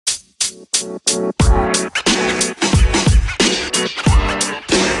All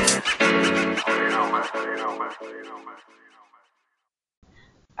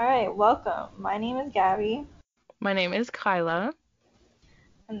right, welcome. My name is Gabby, My name is Kyla.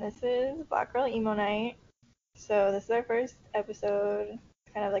 and this is Black Girl Emo Night. So this is our first episode.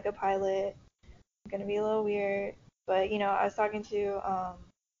 It's kind of like a pilot. It's gonna be a little weird, but I was talking to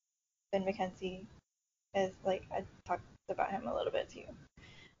Ben McKenzie, as like I talked about him a little bit too.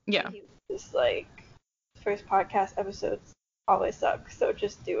 Yeah, He was just like, first podcast episodes always suck, so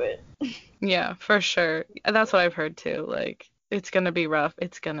just do it. yeah, for sure. That's what I've heard too. Like, it's gonna be rough.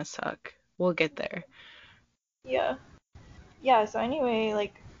 It's gonna suck. We'll get there. Yeah, yeah. So anyway,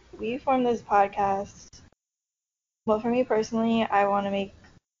 like we formed this podcast. Well, for me personally, I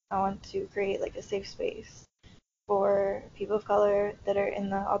want to create like a safe space for people of color that are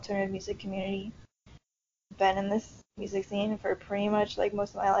in the alternative music community. Been in this music scene for pretty much like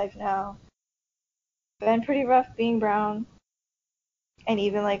most of my life now. Been pretty rough being brown. And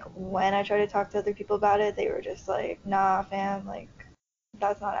even like when I try to talk to other people about it, they were just like, nah, fam, like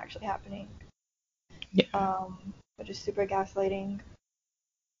that's not actually happening. Yeah, Which is super gaslighting.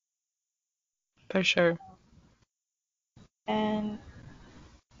 for sure. And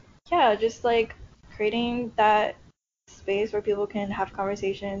yeah, just like creating that space where people can have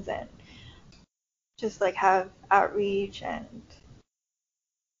conversations and just like have outreach and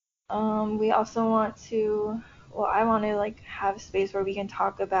we also want to, well, I want to like have space where we can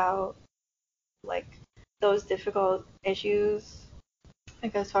talk about like those difficult issues,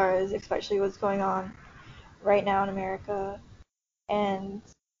 like as far as especially what's going on right now in America. And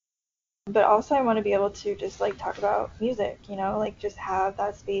but also I want to be able to just like talk about music, like just have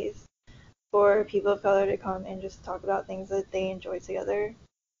that space for people of color to come and just talk about things that they enjoy together.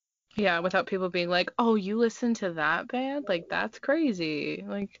 Yeah, without people being like, "Oh, you listen to that band? Like, that's crazy."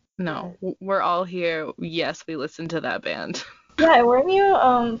 Like, no, Yeah. we're all here. Yes, we listen to that band. Yeah, weren't you?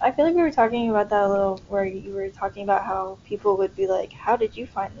 I feel like we were talking about that a little, where you were talking about how people would be like, "How did you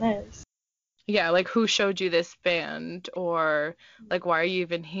find this?" Yeah, like who showed you this band or like why are you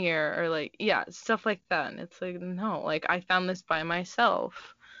even here or like yeah, stuff like that. And it's like no, like I found this by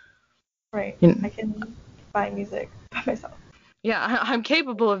myself. Right. I You can find music by myself. Yeah, I'm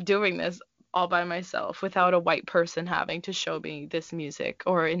capable of doing this all by myself without a white person having to show me this music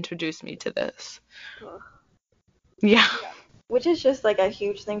or introduce me to this. Ugh. Yeah, Yeah. Which is just like a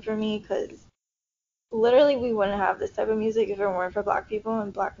huge thing for me because literally we wouldn't have this type of music if it weren't for black people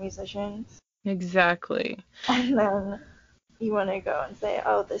and black musicians. exactly. And then you want to go and say,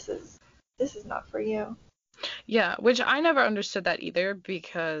 "Oh, this is not for you." Yeah, which I never understood that either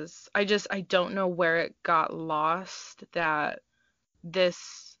because I don't know where it got lost that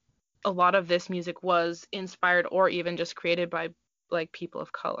this a lot of this music was inspired or even just created by like people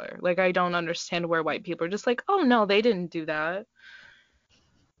of color. Like I don't understand where white people are just like, "Oh no, they didn't do that."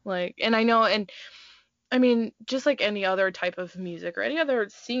 Like, and I know and I mean, just like any other type of music or any other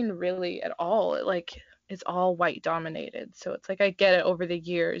scene really at all, like it's all white dominated. So it's like I get it over the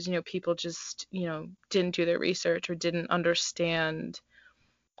years, people just, didn't do their research or didn't understand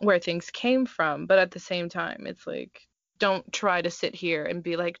where things came from. But at the same time, it's like don't try to sit here and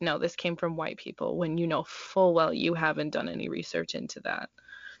be like, no, this came from white people when you know full well you haven't done any research into that.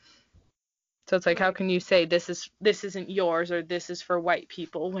 So it's like how Right. can you say this isn't yours or this is for white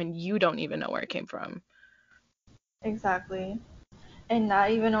people when you don't even know where it came from? Exactly. And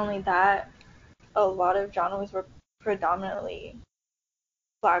not even only that, a lot of genres were predominantly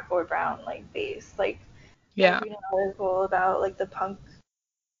black or brown like based. Like I was Yeah. reading an article about like the punk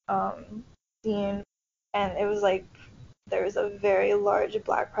um scene, and it was like there was a very large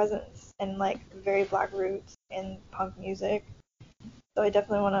black presence and like very black roots in punk music. So I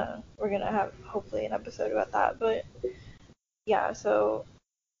definitely wanna we're gonna have hopefully an episode about that. But yeah, so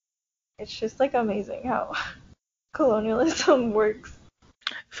it's just like amazing how colonialism works.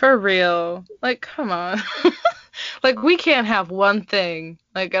 For real. Like, come on. Like, we can't have one thing.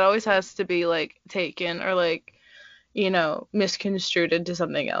 Like, it always has to be, like, taken or, like, misconstrued into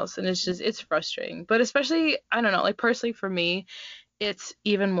something else. And it's frustrating. But especially, I don't know, like, personally for me, it's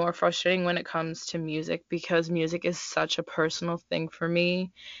even more frustrating when it comes to music because music is such a personal thing for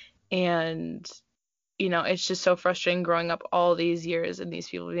me. And, it's just so frustrating growing up all these years and these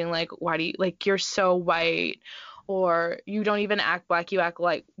people being like, why do you, like, you're so white or you don't even act black, you act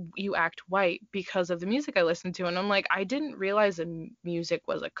white because of the music I listen to. And I'm like, I didn't realize that music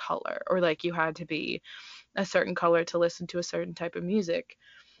was a color or like you had to be a certain color to listen to a certain type of music.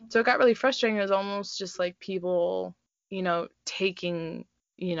 So it got really frustrating. It was almost just like people, taking,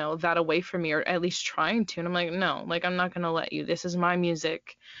 that away from me or at least trying to. And I'm like, no, like I'm not going to let you. This is my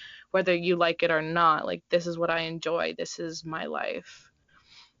music whether you like it or not. Like, this is what I enjoy. This is my life.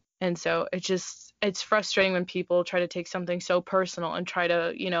 And so it's frustrating when people try to take something so personal and try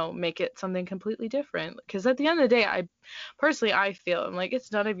to, make it something completely different. Because at the end of the day, I feel I'm like,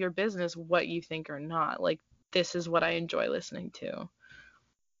 it's none of your business what you think or not. Like, this is what I enjoy listening to.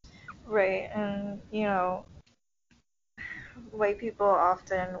 Right, and white people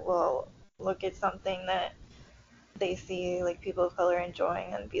often will look at something that they see like people of color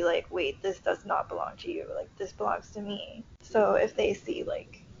enjoying and be like, wait, this does not belong to you. Like, this belongs to me. So if they see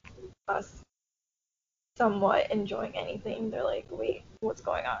like us somewhat enjoying anything, they're like, wait, what's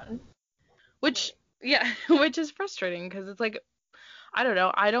going on? Which, yeah, which is frustrating because it's like, I don't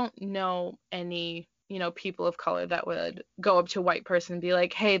know. I don't know any, people of color that would go up to a white person and be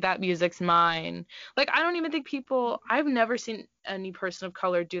like, hey, that music's mine. Like, I don't even think I've never seen any person of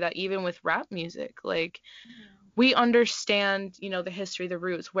color do that, even with rap music. Like, we understand, the history, the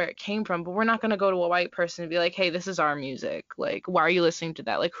roots, where it came from, but we're not going to go to a white person and be like, hey, this is our music. Like, why are you listening to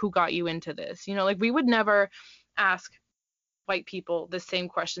that? Like, who got you into this? Like, we would never ask white people the same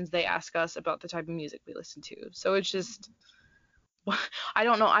questions they ask us about the type of music we listen to. So it's just, I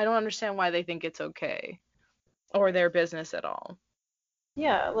don't know. I don't understand why they think it's okay or their business at all.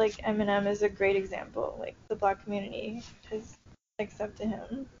 Yeah, like Eminem is a great example. Like, the black community has accepted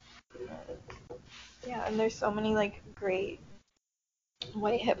him. Yeah, and there's so many like great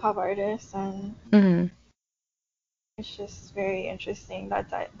white hip hop artists, and Mm-hmm. it's just very interesting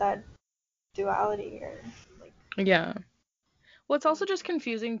that duality, or like. Yeah. Well, it's also just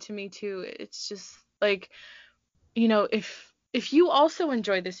confusing to me too. It's just like, if you also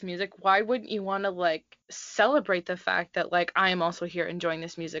enjoy this music, why wouldn't you want to like celebrate the fact that like I am also here enjoying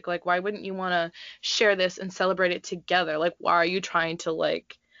this music? Like, why wouldn't you want to share this and celebrate it together? Like, why are you trying to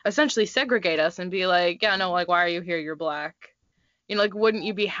like essentially segregate us and be like, yeah, no, like, why are you here? You're black. Like, wouldn't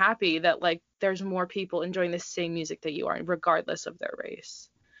you be happy that like there's more people enjoying the same music that you are, regardless of their race?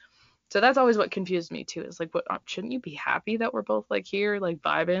 So that's always what confused me too. Is like, what shouldn't you be happy that we're both like here, like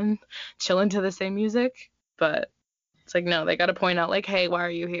vibing, chilling to the same music? But it's like, no, they got to point out like, hey, why are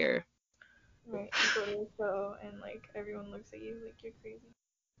you here? Right, you go to a show and like everyone looks at you like you're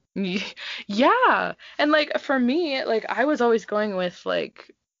crazy. Yeah. And like for me, like I was always going with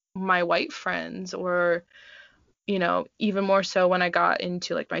like my white friends, or even more so when I got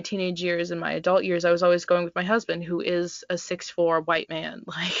into like my teenage years and my adult years, I was always going with my husband, who is a 6'4" white man.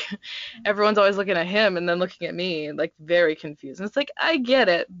 Like, everyone's always looking at him and then looking at me, like, very confused. And it's like, I get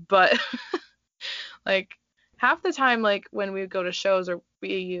it, but like half the time, like when we would go to shows or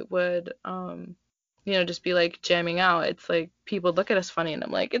we would just be like jamming out, it's like people look at us funny, and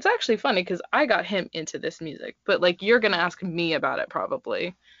I'm like, it's actually funny because I got him into this music, but like you're gonna ask me about it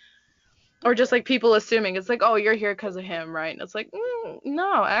probably. Or just like people assuming it's like, oh, you're here because of him, right? And it's like,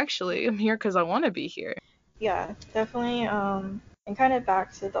 no, actually, I'm here because I want to be here. Yeah, definitely. And kind of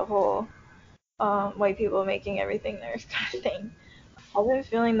back to the whole white people making everything theirs kind of thing. I've been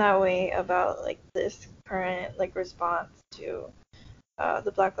feeling that way about like this current like response to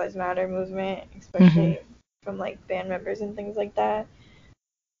the Black Lives Matter movement, Mm-hmm. especially from like band members and things like that.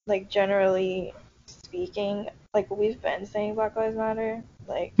 Like, generally speaking, like we've been saying Black Lives Matter.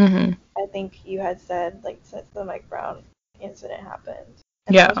 Like, Mm-hmm. I think you had said like since the Mike Brown incident happened,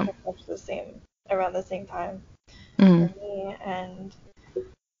 and that was Yeah. pretty much the same around the same time for Mm-hmm. me. And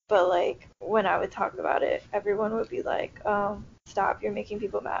but like when I would talk about it, everyone would be like, stop, you're making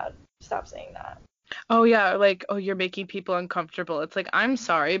people mad. Stop saying that. Oh yeah, like, oh, you're making people uncomfortable. It's like, I'm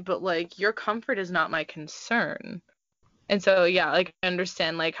sorry, but like your comfort is not my concern. And so yeah, like I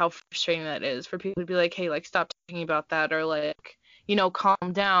understand like how frustrating that is for people to be like, hey, like stop talking about that, or like,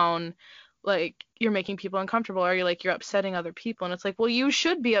 calm down. Like, you're making people uncomfortable, or you're upsetting other people. And it's like, well, you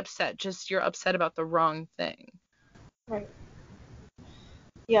should be upset, just you're upset about the wrong thing. Right.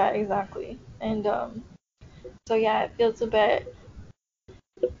 Yeah, exactly. And so yeah, it feels a bit.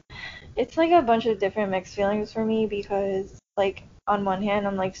 It's like a bunch of different mixed feelings for me because like on one hand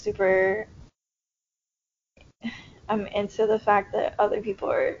I'm like super. I'm into the fact that other people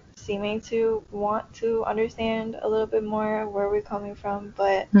are seeming to want to understand a little bit more where we're coming from,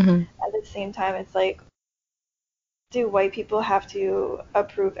 but Mm-hmm. at the same time, it's like, do white people have to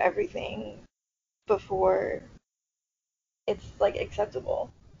approve everything before it's like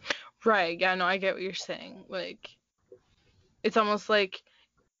acceptable? Right. Yeah, no, I get what you're saying. Like, it's almost like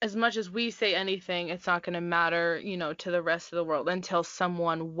as much as we say anything, it's not going to matter, to the rest of the world until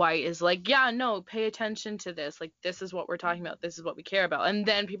someone white is like, yeah, no, pay attention to this. Like, this is what we're talking about. This is what we care about. And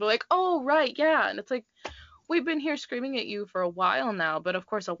then people are like, oh, right, yeah. And it's like, we've been here screaming at you for a while now, but of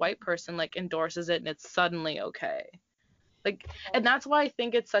course a white person like endorses it and it's suddenly okay. Like, and that's why I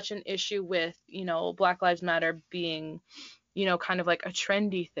think it's such an issue with, Black Lives Matter being, kind of like a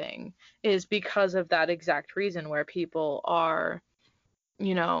trendy thing, is because of that exact reason, where people are,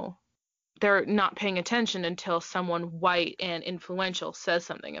 you know, they're not paying attention until someone white and influential says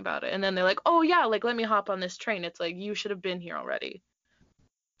something about it. And then they're like, oh yeah, like let me hop on this train. It's like, you should have been here already.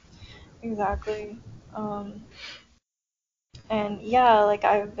 Exactly. And yeah, like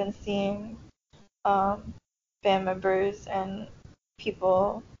I've been seeing um, band members and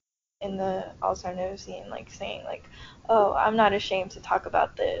people in the alternative scene like saying like, oh, I'm not ashamed to talk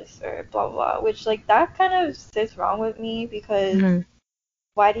about this or blah blah, blah, which like that kind of sits wrong with me because Mm-hmm.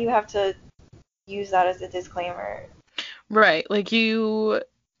 why do you have to use that as a disclaimer? Right. Like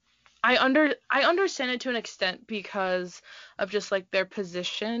I understand it to an extent because of just like their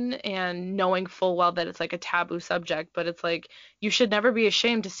position and knowing full well that it's like a taboo subject, but it's like you should never be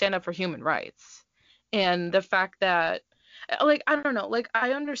ashamed to stand up for human rights. And the fact that like I don't know, like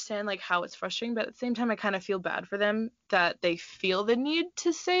I understand like how it's frustrating, but at the same time I kind of feel bad for them that they feel the need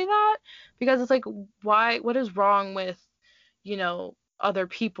to say that, because it's like, why, what is wrong with, other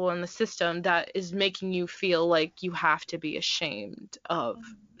people in the system that is making you feel like you have to be ashamed of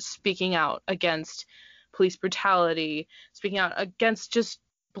speaking out against police brutality, speaking out against just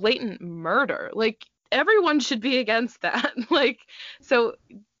blatant murder. Like everyone should be against that. Like, so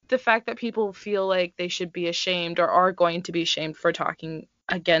the fact that people feel like they should be ashamed or are going to be ashamed for talking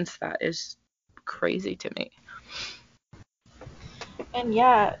against that is crazy to me. And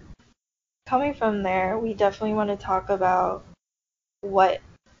yeah, coming from there, we definitely want to talk about what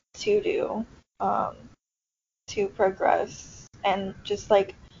to do um, to progress and just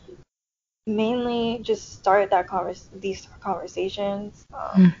like mainly just start these conversations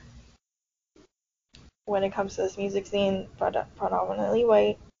when it comes to this music scene, predominantly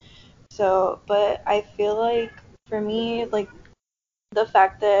white. So, but I feel like for me, like the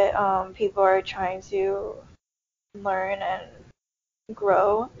fact that people are trying to learn and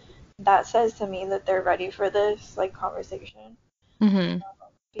grow, that says to me that they're ready for this like conversation. Mm-hmm.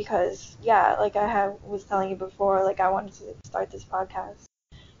 Because yeah, like was telling you before, like I wanted to start this podcast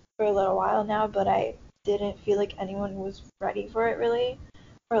for a little while now, but I didn't feel like anyone was ready for it really,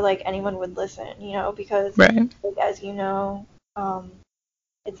 or like anyone would listen, because Right. like as you know,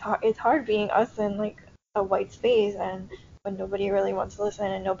 it's hard being us in like a white space and when nobody really wants to listen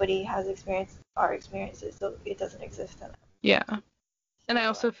and nobody has experienced our experiences, so it doesn't exist in it. Yeah. And I So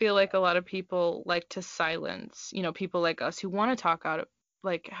also feel like a lot of people like to silence, people like us who want to talk out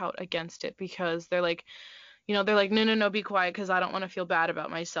against it, because they're like, no, no, no, be quiet, because I don't want to feel bad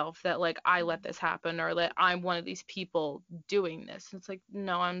about myself that like I let this happen, or that I'm one of these people doing this. It's like,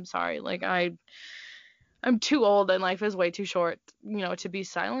 no, I'm sorry. Like I'm too old and life is way too short, to be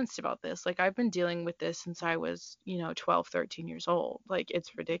silenced about this. Like I've been dealing with this since I was, 12, 13 years old. Like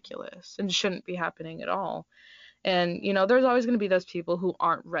it's ridiculous and shouldn't be happening at all. And, there's always going to be those people who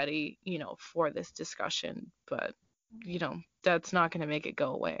aren't ready, for this discussion, but, that's not going to make it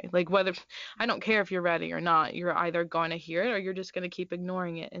go away. Like whether, I don't care if you're ready or not, you're either going to hear it or you're just going to keep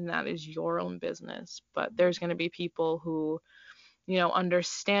ignoring it. And that is your own business. But there's going to be people who,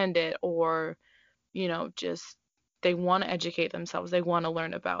 understand it, or, just they want to educate themselves. They want to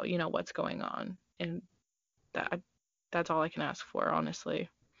learn about, what's going on. And that that's all I can ask for, honestly.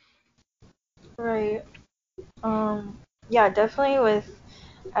 right. Yeah, definitely with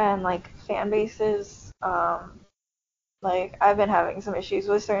and like fan bases. Like I've been having some issues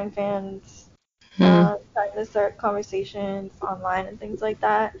with certain fans Hmm. trying to start conversations online and things like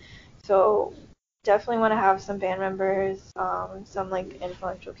that. So definitely want to have some band members, some like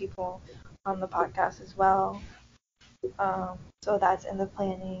influential people on the podcast as well. So that's in the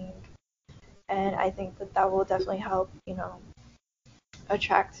planning, and I think that that will definitely help,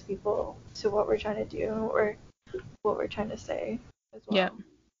 attract people to what we're trying to do or what we're trying to say as Yeah. well.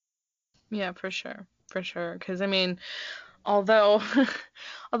 Yeah, for sure. For sure. Because I mean, although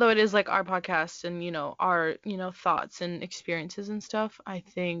although it is like our podcast and our thoughts and experiences and stuff, I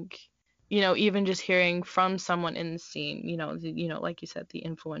think even just hearing from someone in the scene, like you said, the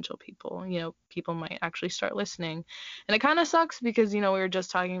influential people, people might actually start listening. And it kind of sucks because we were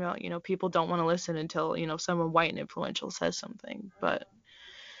just talking about people don't want to listen until someone white and influential says something. But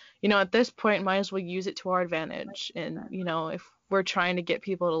at this point, might as well use it to our advantage. And, if we're trying to get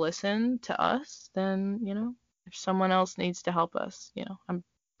people to listen to us, then, if someone else needs to help us,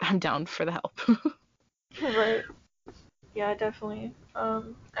 I'm down for the help. Right. Yeah, definitely.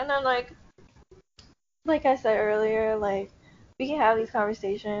 And then like I said earlier, like we can have these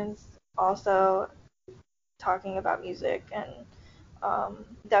conversations also talking about music and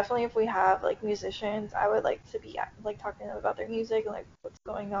Definitely if we have like musicians, I would like to be like talking to them about their music and like what's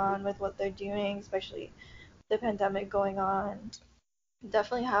going on with what they're doing, especially the pandemic going on.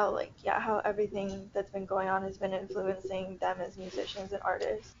 Definitely how like yeah, how everything that's been going on has been influencing them as musicians and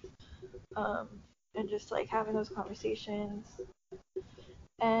artists. Um, and just like having those conversations.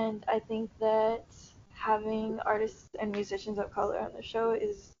 And I think that having artists and musicians of color on the show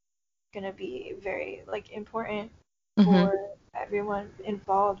is gonna be very like important Hmm. for everyone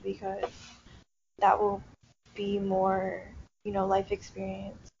involved because that will be more, life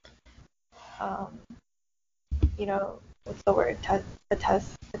experience. Um, what's the word? A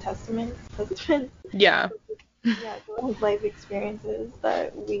testament. Yeah. Yeah, to those life experiences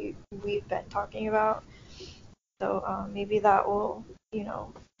that we've been talking about. So maybe that will,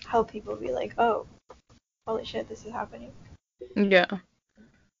 help people be like, oh, holy shit, this is happening. Yeah.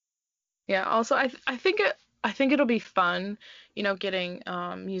 Yeah, also I think it'll be fun, getting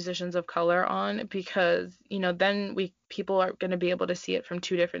musicians of color on because, then we people are going to be able to see it from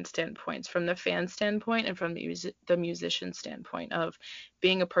two different standpoints, from the fan standpoint and from the musician standpoint of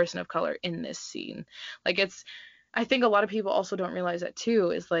being a person of color in this scene. Like I think a lot of people also don't realize that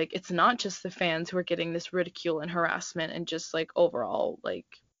too, is like it's not just the fans who are getting this ridicule and harassment and just like overall like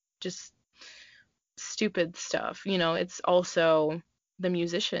just stupid stuff. It's also the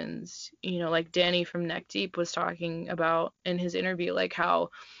musicians. Like Danny from Neck Deep was talking about in his interview, like how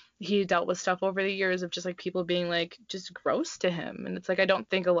he dealt with stuff over the years of just like people being like just gross to him. And it's like I don't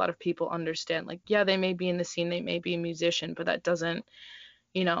think a lot of people understand. Like, yeah, they may be in the scene, they may be a musician, but that doesn't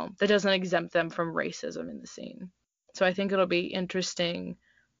exempt them from racism in the scene. So I think it'll be interesting,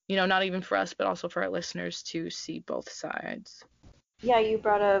 not even for us, but also for our listeners to see both sides. Yeah, you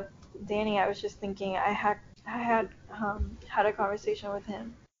brought up Danny. I was just thinking I had a conversation with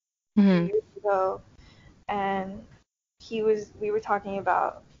him a few Hmm. years ago, and we were talking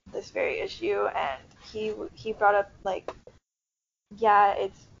about this very issue, and he brought up like yeah,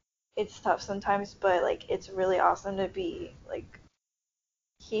 it's tough sometimes, but like it's really awesome to be like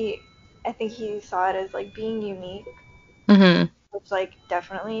he I think he saw it as like being unique, Hmm. which like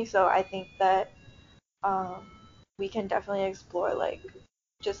definitely. So I think that um we can definitely explore like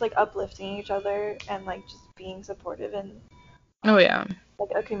just like uplifting each other and like just being supportive and Oh um yeah. like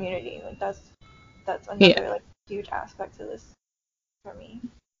a community. Like that's Yeah. another like huge aspect to this for me.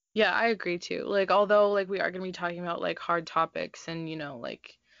 Yeah, I agree too. Like, although like we are gonna be talking about like hard topics and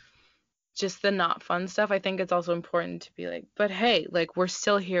like just the not fun stuff, I think it's also important to be like, but hey, like we're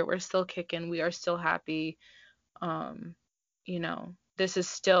still here, we're still kicking, we are still happy. Um, this is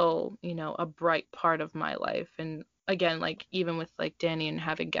still, a bright part of my life. And again, like even with like Danny and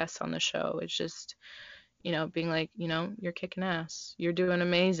having guests on the show, it's just, being like, you're kicking ass. You're doing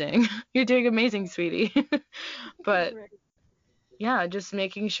amazing. You're doing amazing, sweetie. But Right. yeah, just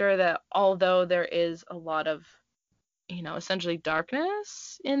making sure that although there is a lot of, essentially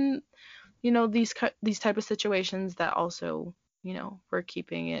darkness in, these type of situations, that also, we're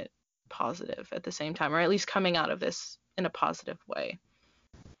keeping it positive at the same time, or at least coming out of this in a positive way.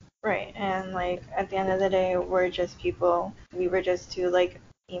 Right. And like at the end of the day, we're just people. We were just two like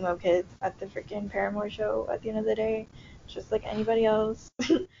emo kids at the freaking Paramore show at the end of the day, just like anybody else.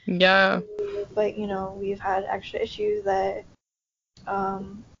 Yeah, But we've had extra issues that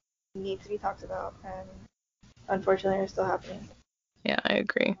um need to be talked about and unfortunately are still happening. yeah, I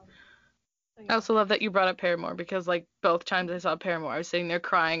agree. So I yeah. also love that you brought up Paramore because like both times I saw Paramore, I was sitting there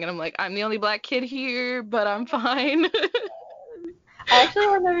crying and I'm like, I'm the only black kid here, but I'm fine. I actually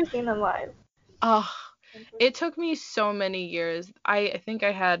have never seen them live. Oh, it Unfortunately. took me so many years. I think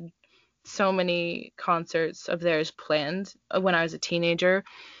I had so many concerts of theirs planned when I was a teenager,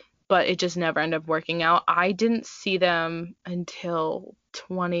 but it just never ended up working out. I didn't see them until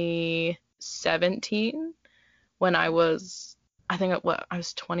 2017 when I think I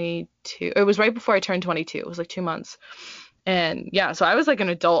was 22. It was right before I turned 22. It was like 2 months. And yeah, so I was like an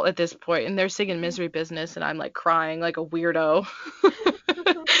adult at this point, and they're singing Misery Business, and I'm like crying like a weirdo.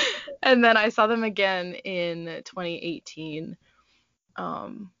 And then I saw them again in 2018.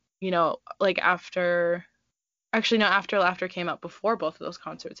 Like actually no, after Laughter came out before both of those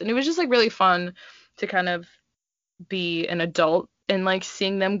concerts. And it was just like really fun to kind of be an adult and like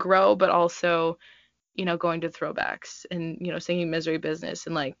seeing them grow, but also, going to throwbacks and, singing Misery Business.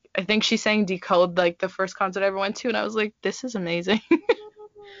 And like, I think she sang Decode like the first concert I ever went to. And I was like, this is amazing.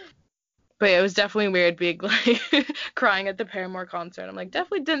 But yeah, it was definitely weird being like crying at the Paramore concert. I'm like,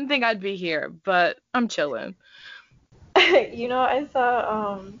 definitely didn't think I'd be here, but I'm chilling. I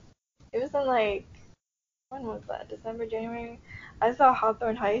saw it was in like when was that? December, January. I saw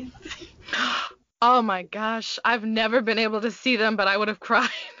Hawthorne Heights. Oh my gosh, I've never been able to see them, but I would have cried.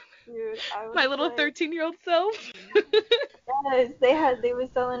 Dude, I My was little like, 13-year-old self. yes, they were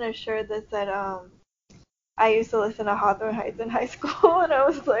selling a shirt that said, I used to listen to Hawthorne Heights in high school, and I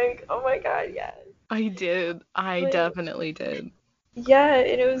was like, oh my god, yes. I did. I Like, definitely did. yeah,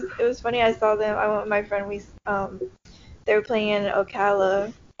 and it was funny. I saw them. I went with my friend. They were playing in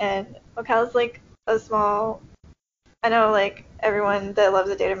Ocala, and Ocala's like a small. I know like everyone that loves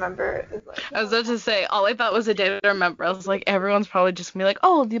a data member is like, I was about to say, all I thought was a day to remember. I was like, everyone's probably just gonna be like,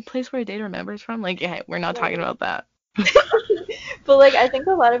 oh, the place where a day to remember is from. Like, yeah, we're not talking right. about that. But like I think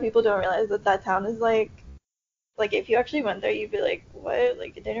a lot of people don't realize that that town is like if you actually went there, you'd be like, what?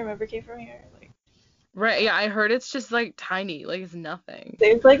 Like a data member came from here? Like Right, yeah, I heard it's just like tiny, like it's nothing.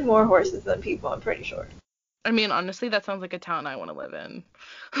 there's like more horses than people. I'm pretty sure. I mean, honestly, that sounds like a town I want to live in.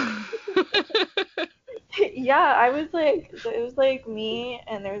 Yeah, I was like, so it was like me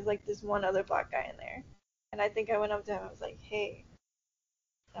and there was like this one other black guy in there, and I think I went up to him. I was like, hey.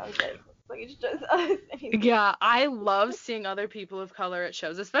 And I was like it's just us. And he's like, Yeah, I love seeing other people of color at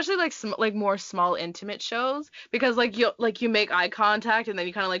shows, especially like like more small intimate shows because like you make eye contact and then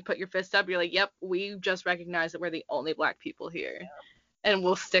you kind of like put your fist up. You're like, "Yep, we just recognize that we're the only black people here and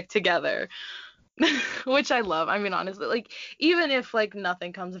we'll stick together." Which I love. I mean, honestly, like even if like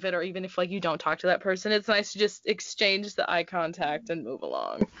nothing comes of it or even if like you don't talk to that person, it's nice to just exchange the eye contact and move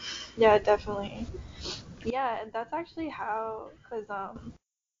along. yeah, definitely. Yeah, and that's actually how, cause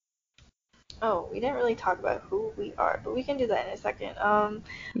oh, we didn't really talk about who we are, but we can do that in a second. Let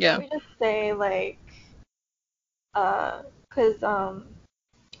Yeah. me just say like, cause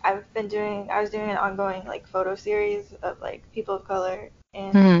I was doing an ongoing like photo series of like people of color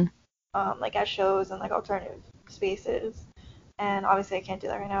in Hmm. like at shows and like alternative spaces, and obviously I can't do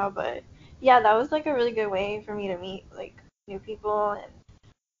that right now, but yeah, that was like a really good way for me to meet like new people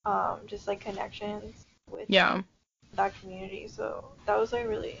and just like connections with Yeah. that community. So that was like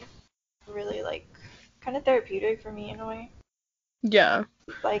really like kind of therapeutic for me in a way. Yeah.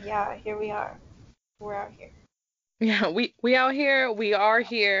 It's like yeah, here we are, we're out here. Yeah, we out here, we are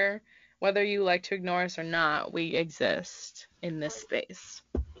here, whether you like to ignore us or not, we exist in this space.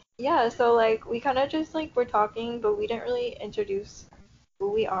 Yeah, so like we kind of just like were talking, but we didn't really introduce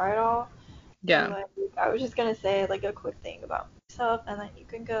who we are at all. So Yeah, like I was just gonna say like a quick thing about myself, and then you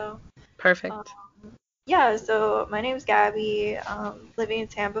can go. Um, perfect. yeah, so my name's Gabby. Living in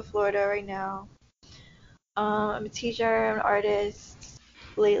Tampa, Florida right now. I'm a teacher, I'm an artist.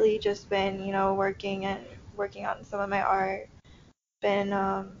 Lately, just been working on some of my art. Been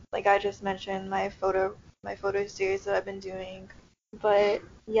like I just mentioned my photo series that I've been doing. But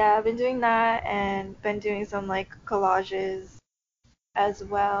yeah, I've been doing that and been doing some like collages as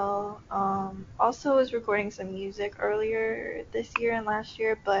well. Also was recording some music earlier this year and last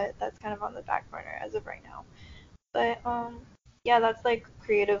year, but that's kind of on the back burner as of right now. But yeah, that's like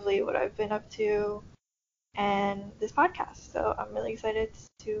creatively what I've been up to and this podcast. So I'm really excited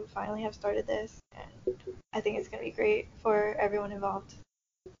to finally have started this, and I think it's gonna be great for everyone involved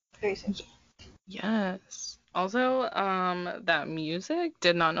very soon. Y- Yes. Also, that music,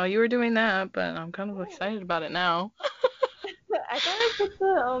 did not know you were doing that, but I'm kind of excited about it now. I thought I put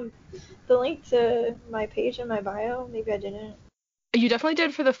the link to my page in my bio. Maybe I didn't. You definitely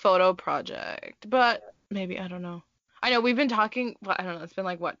did for the photo project, but maybe, I don't know. I know we've been talking, well, I don't know, it's been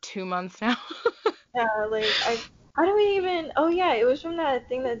like what, 2 months now? Yeah, like I. How do we even? Oh yeah, it was from that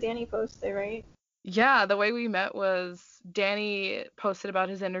thing that Danny posted, right? Yeah, the way we met was Danny posted about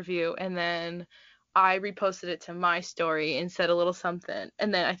his interview and then I reposted it to my story and said a little something.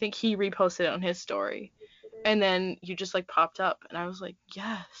 And then I think he reposted it on his story. And then you just like popped up and I was like,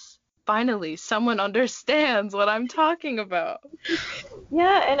 "Yes. Finally, someone understands what I'm talking about."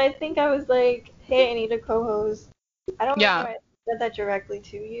 Yeah, and I think I was like, hey, I need a co-host. I don't remember Yeah. if I said that directly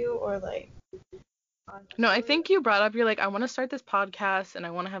to you or like on No, I Discord. think you brought up you're like, "I want to start this podcast and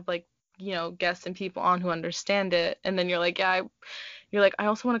I want to have like, guests and people on who understand it." And then you're like, "Yeah, you're like, I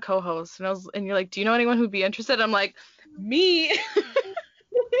also want to co-host." And you're like, "Do you know anyone who'd be interested?" I'm like, "Me."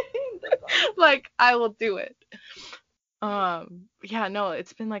 That's awesome. Like, I will do it. Yeah, no,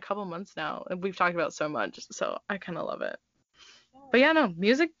 it's been like a couple months now, and we've talked about so much, so I kind of love it. But yeah, no,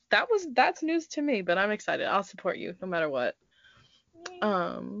 music, that's news to me, but I'm excited. I'll support you no matter what. Yeah.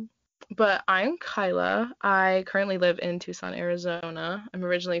 Um, but I'm Kyla. I currently live in Tucson, Arizona. I'm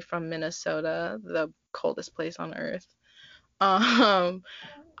originally from Minnesota, the coldest place on earth. Um,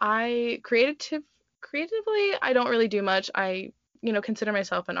 I creatively, I don't really do much. I, consider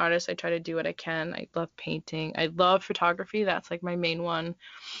myself an artist. I try to do what I can. I love painting. I love photography. That's like my main one.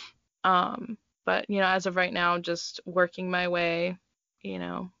 But as of right now, just working my way,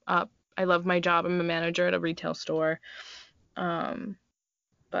 up. I love my job. I'm a manager at a retail store. Um,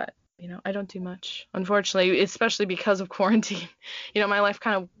 but I don't do much, unfortunately, especially because of quarantine. My life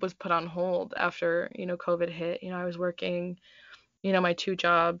kind of was put on hold after, COVID hit. I was working, my two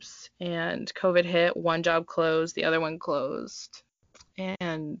jobs, and COVID hit, one job closed, the other one closed.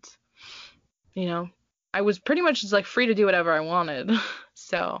 And, you know, I was pretty much just like free to do whatever I wanted.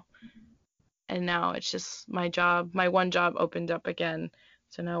 So, and now it's just my one job opened up again.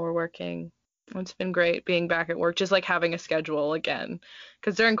 So now we're working. It's been great being back at work, just like having a schedule again.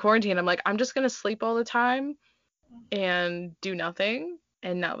 Because during quarantine, I'm like, I'm just going to sleep all the time and do nothing.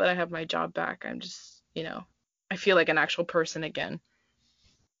 And now that I have my job back, I'm just, I feel like an actual person again.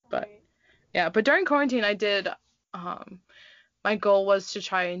 But Right. yeah, but during quarantine, I did, my goal was to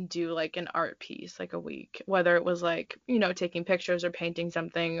try and do like an art piece like a week, whether it was like, taking pictures or painting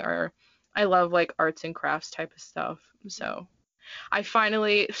something, or I love like arts and crafts type of stuff. So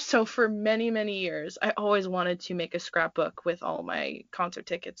so for many, many years, I always wanted to make a scrapbook with all my concert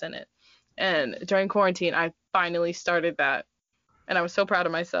tickets in it. And during quarantine, I finally started that. And I was so proud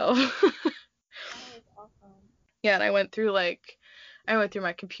of myself. Oh, that's awesome. Yeah, and I went through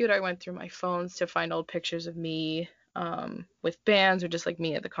my computer, I went through my phones to find old pictures of me with bands or just like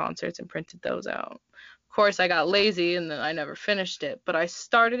me at the concerts and printed those out. Of course, I got lazy and then I never finished it, but I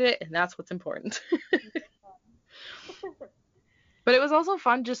started it and that's what's important. But it was also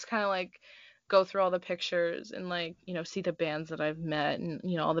fun just kind of like go through all the pictures and like, see the bands that I've met and,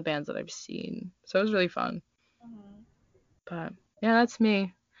 all the bands that I've seen. So it was really fun. Mhm. But yeah, that's me.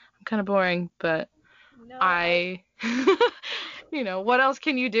 I'm kind of boring, but No, I, what else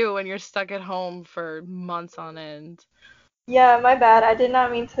can you do when you're stuck at home for months on end? yeah, my bad. I did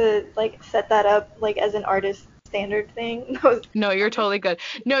not mean to like set that up like as an artist standard thing. No, you're I'm just totally good.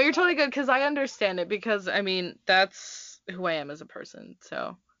 No, you're totally good because I understand it because I mean, that's who I am as a person.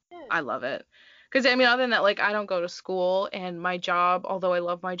 So good. I love it. Because I mean, other than that, like I don't go to school and my job, although I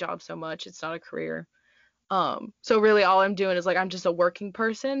love my job so much, it's not a career. So really all I'm doing is like I'm just a working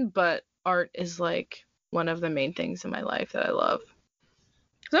person, but art is like one of the main things in my life that I love.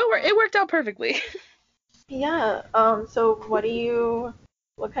 So it worked out perfectly. Yeah. So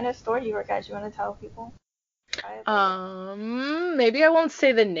what kind of store do you work at? Do you want to tell people? I have like Maybe I won't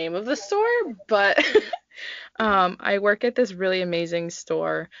say the name of the store, but I work at this really amazing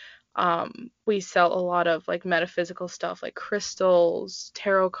store. We sell a lot of like metaphysical stuff like crystals,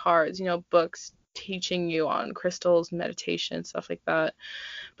 tarot cards, books teaching you on crystals, meditation, stuff like that.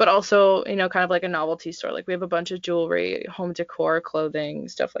 But also, kind of like a novelty store. Like we have a bunch of jewelry, home decor, clothing,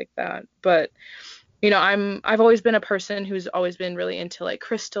 stuff like that. But I've always been a person who's always been really into like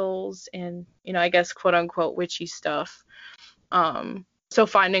crystals and, I guess quote unquote witchy stuff. So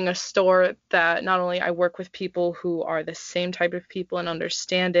finding a store that not only I work with people who are the same type of people and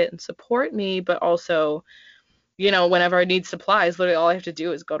understand it and support me, but also, whenever I need supplies, literally all I have to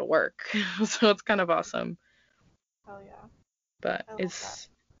do is go to work. So it's kind of awesome. hell yeah. But I love that.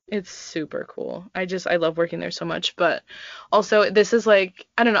 it's super cool. I love working there so much. But also this is like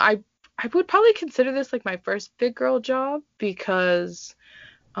I don't know, I would probably consider this like my first big girl job because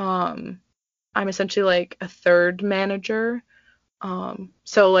um I'm essentially like a third manager.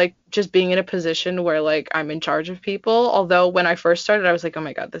 So like just being in a position where like I'm in charge of people, although when I first started I was like, oh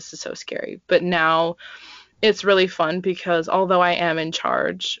my God, this is so scary. But now it's really fun because although I am in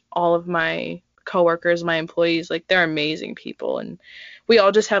charge, all of my coworkers, my employees, like they're amazing people and we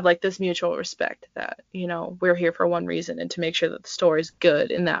all just have like this mutual respect that, we're here for one reason and to make sure that the store is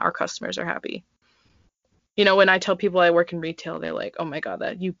good and that our customers are happy. When I tell people I work in retail, they're like, "Oh my God,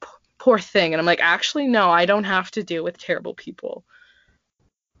 that you poor thing." And I'm like, "Actually, no, I don't have to deal with terrible people."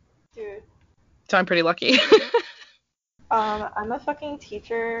 Dude, So I'm pretty lucky. I'm a fucking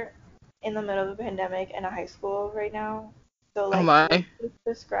teacher in the middle of a pandemic in a high school right now. So Oh like what my. you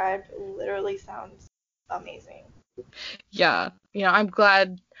described literally sounds amazing. Yeah.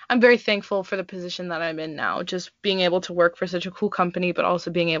 I'm very thankful for the position that I'm in now. Just being able to work for such a cool company, but also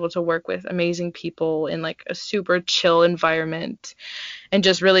being able to work with amazing people in like a super chill environment and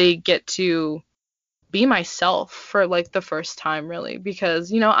just really get to be myself for like the first time really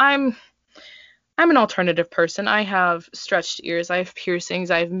because, I'm an alternative person. I have stretched ears, I have piercings,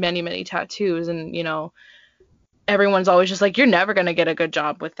 I have many, many tattoos and, everyone's always just like, you're never going to get a good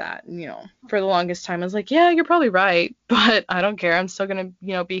job with that. And, for the longest time, I was like, yeah, you're probably right, but I don't care. I'm still going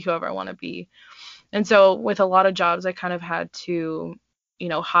to, be whoever I want to be. And so with a lot of jobs, I kind of had to,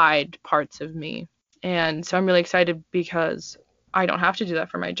 hide parts of me. And so I'm really excited because I don't have to do that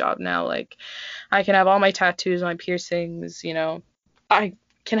for my job now. Like, I can have all my tattoos, my piercings, I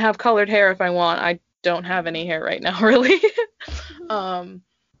can have colored hair if I want. I don't have any hair right now, really.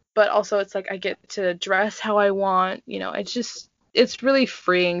 but also it's like I get to dress how I want. It's really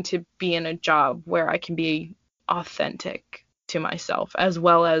freeing to be in a job where I can be authentic to myself as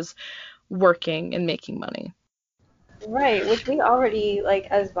well as working and making money. Right, which we already, like,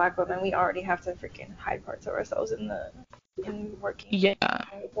 as Black women, we already have to freaking hide parts of ourselves in working Yeah.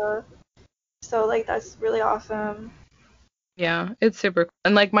 in America. So, like, that's really awesome. Yeah, it's super cool.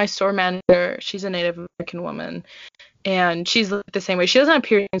 And like my store manager, she's a Native American woman, and she's like the same way. She doesn't have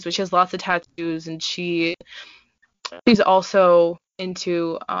piercings, but she has lots of tattoos, and she's also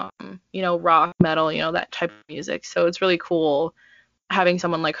into rock, metal, that type of music. So it's really cool having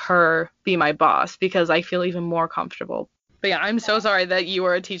someone like her be my boss because I feel even more comfortable. But yeah, I'm so sorry that you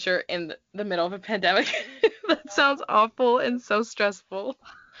were a teacher in the middle of a pandemic. That sounds awful and so stressful.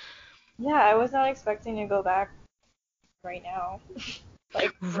 Yeah, I was not expecting to go back right now.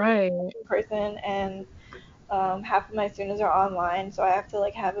 Like, Right. in person, and half of my students are online, so I have to,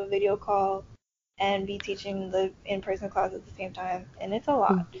 like, have a video call and be teaching the in-person class at the same time, and it's a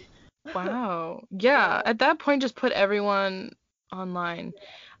lot. Wow. Yeah, So, at that point just put everyone online.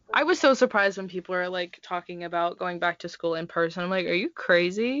 I was so surprised when people are like talking about going back to school in person. I'm like, are you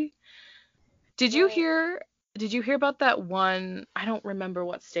crazy? Did you right. hear did you hear about that one? I don't remember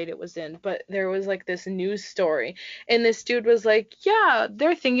what state it was in, but there was like this news story and this dude was like, "Yeah,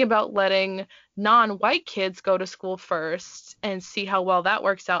 they're thinking about letting non-white kids go to school first and see how well that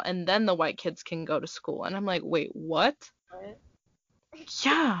works out and then the white kids can go to school." And I'm like, "Wait, what?" But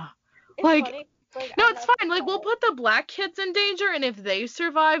Yeah. it's Like, funny, like, no, I'm it's not fine. Like, we'll surprised. put the black kids in danger and if they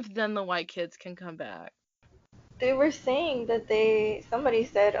survive, then the white kids can come back. They were saying that somebody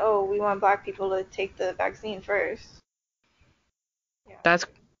said, oh, we want black people to take the vaccine first. Yeah. That's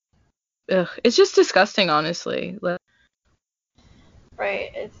ugh, it's just disgusting, honestly. Like,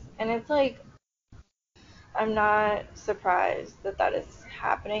 Right. It's like, I'm not surprised that that is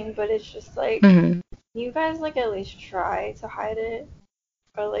happening, but it's just like, mhm. you guys, like, at least try to hide it,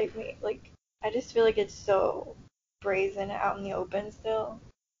 or like me, like, I just feel like it's so brazen out in the open still.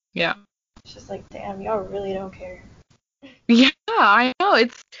 Yeah. It's just like, damn, y'all really don't care. Yeah, I know.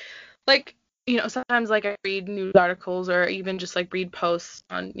 It's like, sometimes like I read news articles or even just like read posts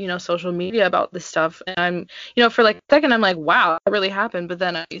on, social media about this stuff. And I'm, for like a second, I'm like, wow, that really happened. But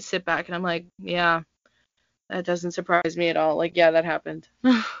then I sit back and I'm like, yeah, that doesn't surprise me at all. Like, yeah, that happened.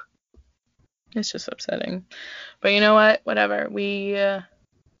 It's just upsetting. But you know what? Whatever. We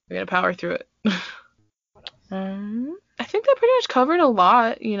gotta power through it. What else? I think that pretty much covered a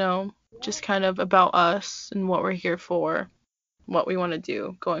lot, Yeah. just kind of about us and what we're here for, what we want to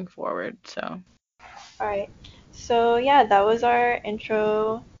do going forward. So, All right. So yeah, that was our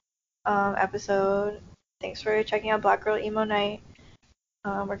intro episode. Thanks for checking out Black Girl Emo Night.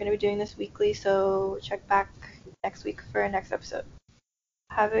 We're going to be doing this weekly, so check back next week for our next episode.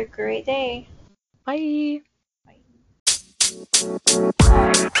 Have a great day. bye. Bye.